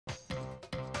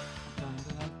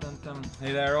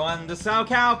Hey there everyone, this is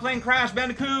Cow playing Crash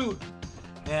Bandicoot!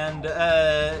 And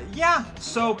yeah,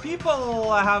 so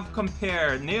people have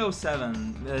compared,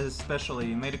 Neo7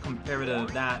 especially, made a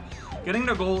comparative that getting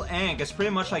the gold ink is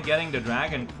pretty much like getting the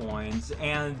dragon coins,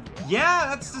 and yeah,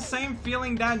 that's the same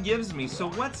feeling that gives me. So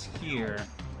what's here?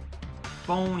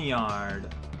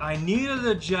 Boneyard. I needed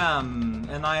a gem,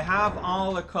 and I have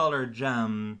all the color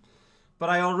gem. But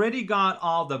I already got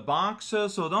all the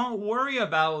boxes, so don't worry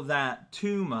about that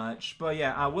too much. But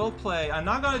yeah, I will play. I'm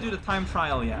not gonna do the time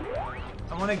trial yet.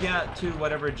 I want to get to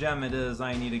whatever gem it is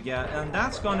I need to get, and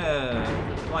that's gonna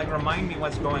like remind me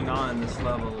what's going on in this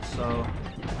level. So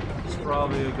it's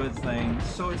probably a good thing.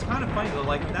 So it's kind of funny though.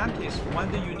 Like in that case,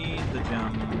 what do you need the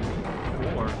gem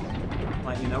for?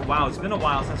 Like, you know, wow, it's been a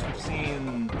while since we've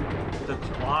seen the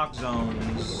clock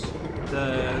zones.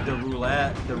 The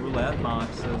roulette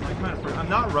boxes. I'm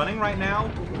not running right now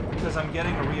because I'm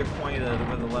getting reacquainted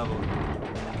with the level.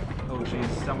 Oh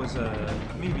jeez, that was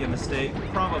maybe a mistake,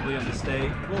 probably a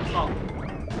mistake. We'll call.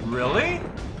 Really?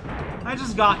 I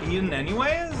just got eaten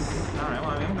anyways. All right,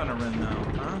 well I'm gonna run now.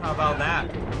 Huh? How about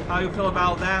that? How you feel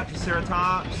about that,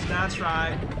 Triceratops? That's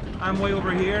right. I'm way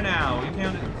over here now. You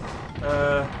can't.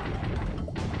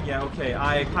 Yeah, okay.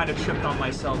 I kind of tripped on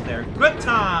myself there. Good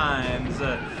times.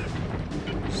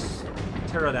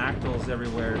 Pterodactyls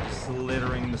everywhere, just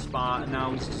littering the spot. And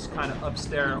now he's just kind of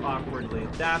upstairs awkwardly.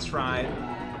 That's right.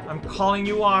 I'm calling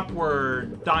you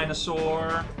awkward,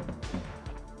 dinosaur.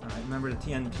 Alright, remember the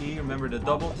TNT? Remember the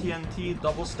double TNT,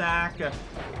 double stack?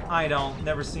 I don't.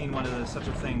 Never seen one of this, such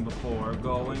a thing before.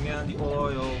 Going in the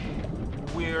oil.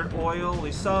 Weird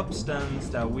oily substance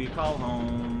that we call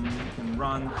home. You can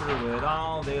run through it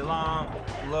all day long.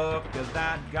 Look at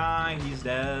that guy, he's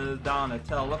dead on a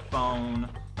telephone.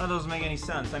 That doesn't make any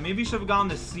sense. I maybe should have gone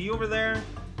to C over there.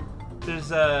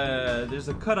 There's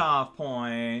a cutoff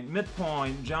point,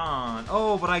 midpoint, John.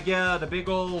 Oh, but I get a big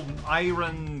old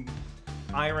iron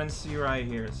C right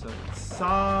here. So it's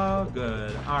so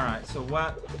good. All right. So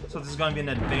what? So this is gonna be an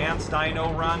advanced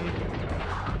dino run.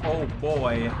 Oh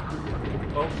boy.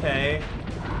 Okay.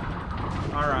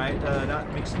 All right.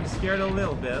 That makes me scared a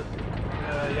little bit.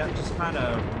 Yeah, just kind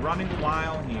of running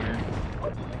wild here.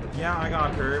 Yeah, I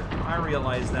got hurt. I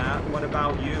realized that. What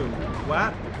about you?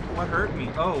 What? What hurt me?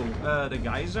 Oh, the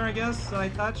geyser, I guess, that I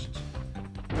touched?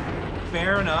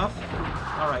 Fair enough.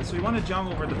 Alright, so we want to jump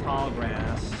over the tall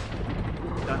grass.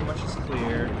 That much is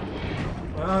clear.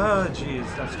 Oh, jeez,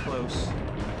 that's close.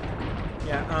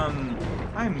 Yeah,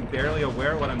 I'm barely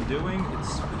aware of what I'm doing.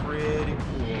 It's pretty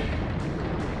cool.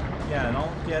 Yeah,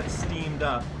 don't get steamed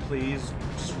up, please.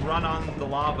 Just run on the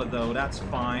lava, though. That's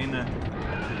fine.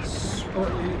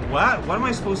 What? What am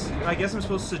I supposed to do? I guess I'm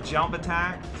supposed to jump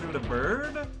attack through the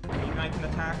bird? Maybe I can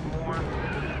attack more.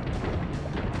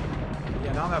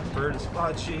 Yeah, now that bird is...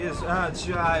 Oh, jeez.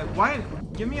 Why?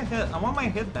 Give me a hit. I want my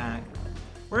hit back.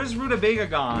 Where's Rutabaga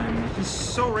gone? He's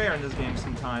so rare in this game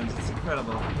sometimes. It's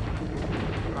incredible.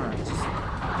 Alright, just...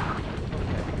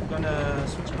 Okay, I'm gonna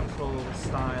switch control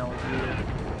style here.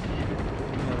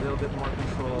 A little bit more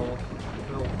control.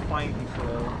 A little fine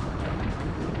control.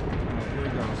 Here we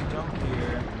go. So jump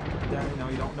here.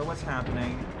 Then, you don't know what's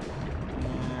happening.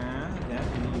 Yeah, then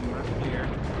you run here.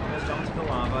 Almost jump to the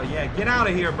lava. Yeah, get out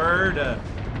of here, bird.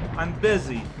 I'm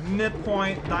busy.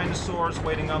 Midpoint, dinosaurs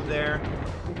waiting up there.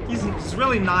 He's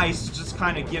really nice to just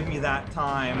kind of give me that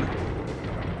time.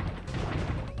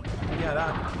 Yeah,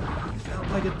 that felt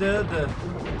like it did.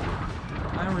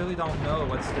 I really don't know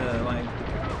what's the, like...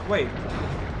 Wait,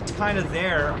 it's kind of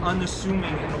there, unassuming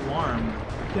and warm.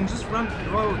 You can just run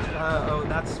the road. Oh,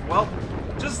 that's... Well,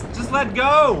 just let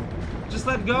go! Just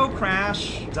let go,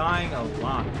 Crash. Dying a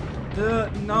lot.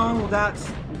 No, that's...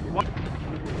 What?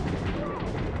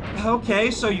 Okay,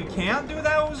 so you can't do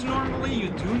those normally? You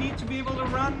do need to be able to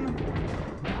run?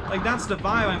 Like, that's the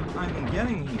vibe I'm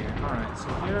getting here. Alright, so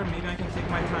here, maybe I can take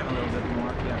my time a little bit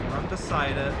more. Yeah, run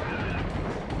beside it.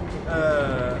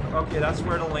 Okay, that's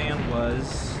where the land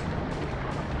was.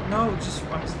 No, I'm just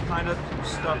kind of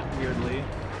stuck weirdly.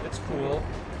 It's cool.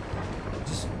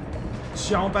 Just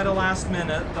jump at the last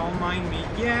minute. Don't mind me.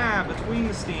 Yeah, Between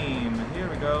the Steam. Here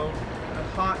we go. A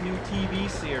hot new TV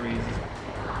series.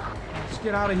 Just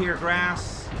get out of here,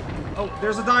 grass. Oh,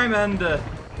 there's a diamond.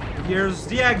 Here's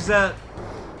the exit.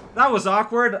 That was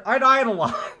awkward. I died a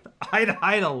lot. I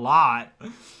died a lot.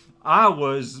 I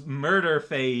was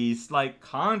murder-faced, like,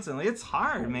 constantly. It's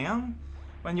hard, man.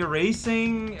 When you're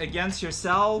racing against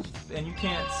yourself and you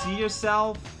can't see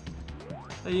yourself,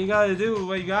 you gotta do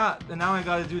what you got. And now I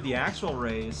gotta do the actual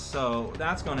race, so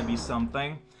that's gonna be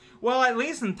something. Well, at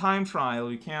least in time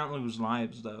trial, you can't lose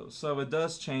lives, though. So it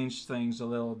does change things a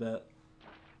little bit.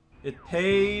 It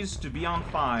pays to be on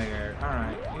fire.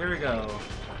 Alright, here we go.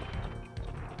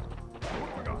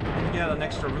 You get an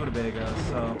extra rutabaga,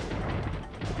 so...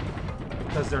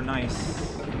 because they're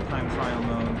nice. Time trial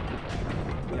mode.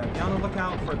 Yeah, be on the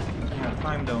lookout for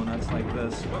time donuts like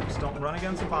this. Whoops, don't run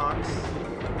against a box.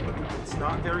 It's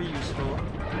not very useful.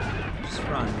 Just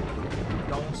run.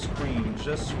 Don't scream,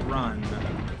 just run.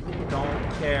 Don't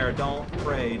care, don't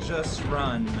pray, just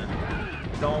run.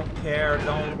 Don't care,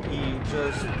 don't eat,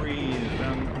 just breathe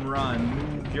and run.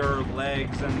 Move your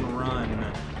legs and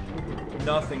run.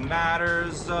 Nothing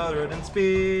matters other than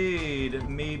speed.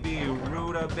 Maybe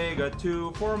rutabaga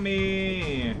 2 for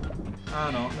me.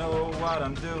 I don't know what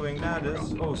I'm doing. That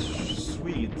is... oh,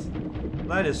 sweet.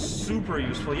 That is super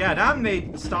useful. Yeah, that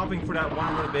made stopping for that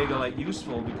one rutabaga, like,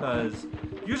 useful because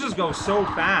you just go so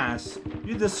fast.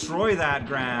 You destroy that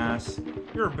grass.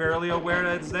 You're barely aware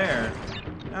that it's there.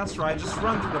 That's right, just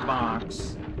run through the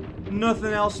box.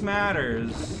 Nothing else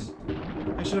matters.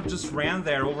 I should have just ran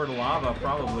there over the lava,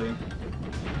 probably.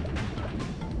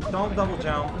 Don't double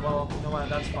jump. Well, you know what?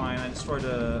 That's fine. I destroyed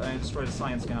a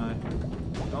science guy.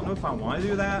 Don't know if I want to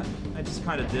do that. I just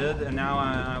kind of did, and now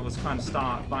I was kind of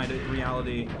stopped by the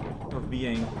reality of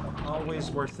being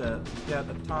always worth it. Get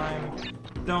the time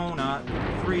donut.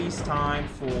 Freeze time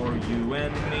for you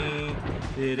and me.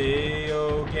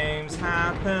 Video games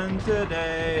happen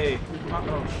today.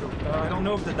 Uh-oh, sure. I don't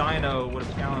know if the dino would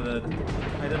have counted.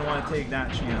 I didn't want to take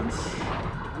that chance.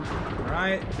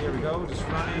 Alright, here we go, just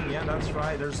running. Yeah, that's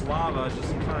right, there's lava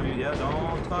just in front of you. Yeah,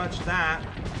 don't touch that.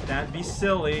 That'd be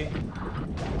silly.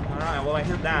 Alright, well I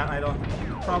hit that. I don't...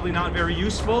 probably not very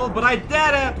useful, but I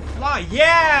did it! Fly!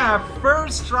 Yeah!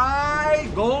 First try,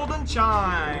 golden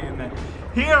chime.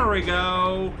 Here we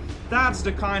go. That's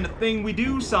the kind of thing we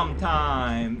do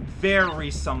sometime.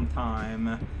 Very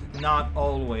sometime. Not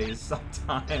always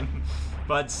sometime.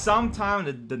 But sometime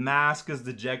the mask is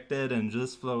dejected and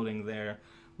just floating there,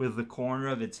 with the corner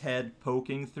of its head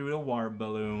poking through the warp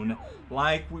balloon,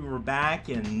 like we were back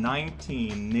in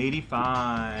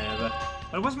 1985.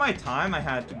 That was my time I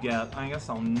had to get. I guess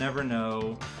I'll never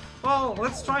know. Well,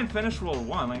 let's try and finish World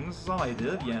 1. Like, this is all I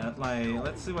did yet. Like,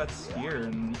 let's see what's here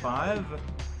in 5.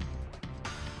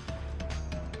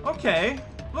 Okay,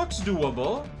 looks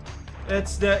doable.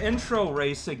 It's the intro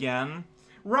race again.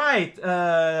 Right, 2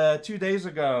 days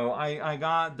ago, I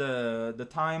got the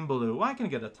time blue. I can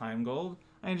get a time gold.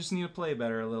 I just need to play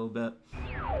better a little bit.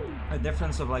 A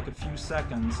difference of like a few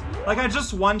seconds. Like, I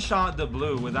just one-shot the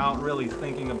blue without really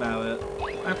thinking about it.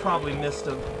 I probably missed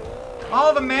it.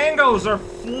 All the mangoes are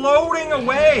floating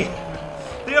away!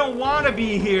 They don't want to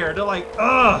be here. They're like,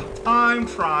 ugh, time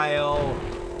trial.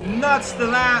 Nuts to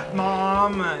that,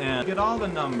 Mom! And get all the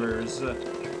numbers.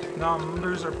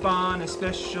 Numbers are fun,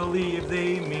 especially if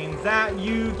they mean that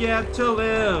you get to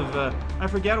live. I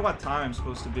forget what time I'm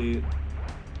supposed to be.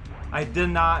 I did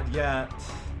not yet.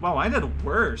 Wow, I did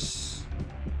worse.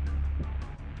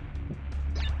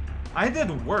 I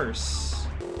did worse.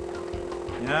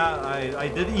 Yeah, I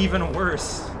did even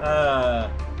worse.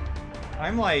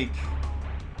 I'm like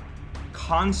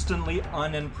constantly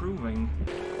unimproving.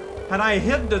 Had I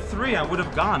hit the 3, I would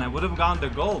have gone. I would have gone to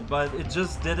gold, but it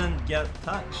just didn't get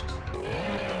touched.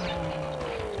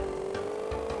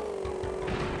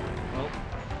 Nope.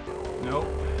 Nope.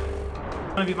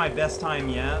 Gonna be my best time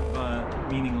yet, but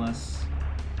meaningless.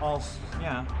 Also,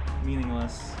 yeah,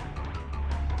 meaningless.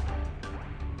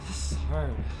 This is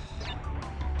hard.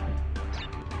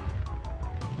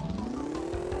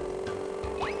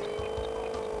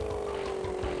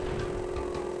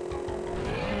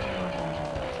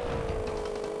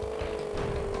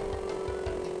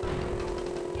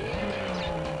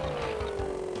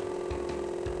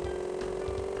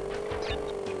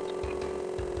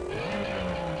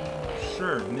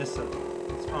 Sure, miss it.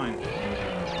 It's fine.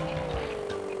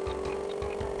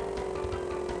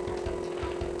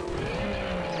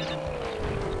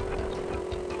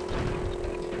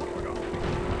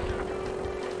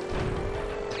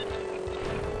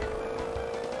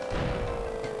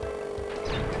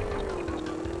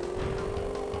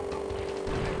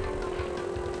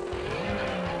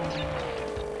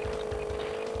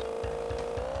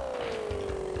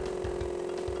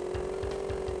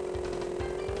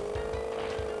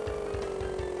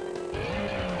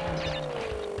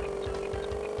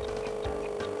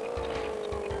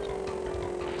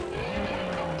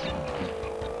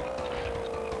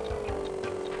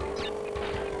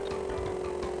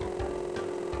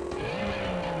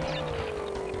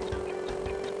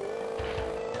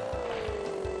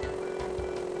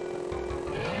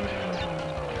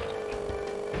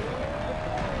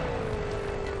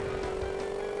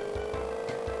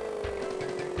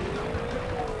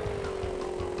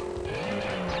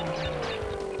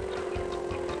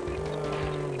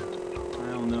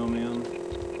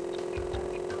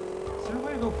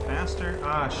 here?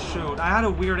 Ah, shoot. I had a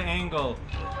weird angle.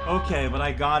 Okay, but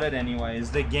I got it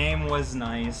anyways. The game was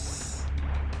nice.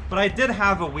 But I did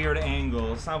have a weird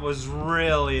angle, so I was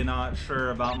really not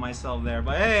sure about myself there.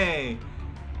 But hey!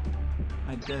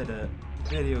 I did it.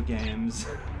 Video games.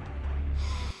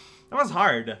 That was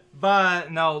hard.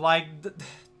 But no, like...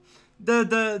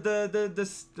 The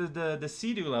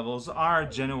Sea-Doo levels are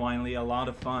genuinely a lot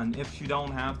of fun if you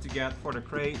don't have to get for the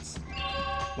crates.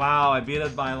 Wow, I beat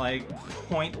it by like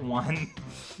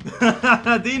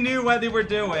 0.1. They knew what they were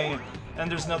doing, and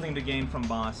there's nothing to gain from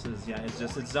bosses. Yeah,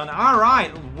 it's done. All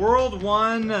right, World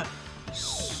 1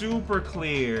 super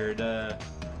cleared.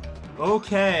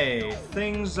 Okay,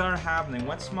 things are happening.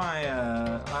 What's my?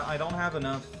 I don't have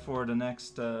enough for the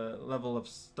next level of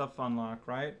stuff unlock,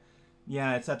 right?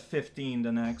 Yeah, it's at 15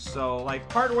 the next, so like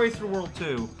partway through World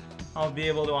 2, I'll be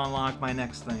able to unlock my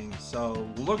next thing. So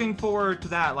looking forward to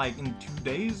that like in 2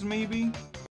 days maybe?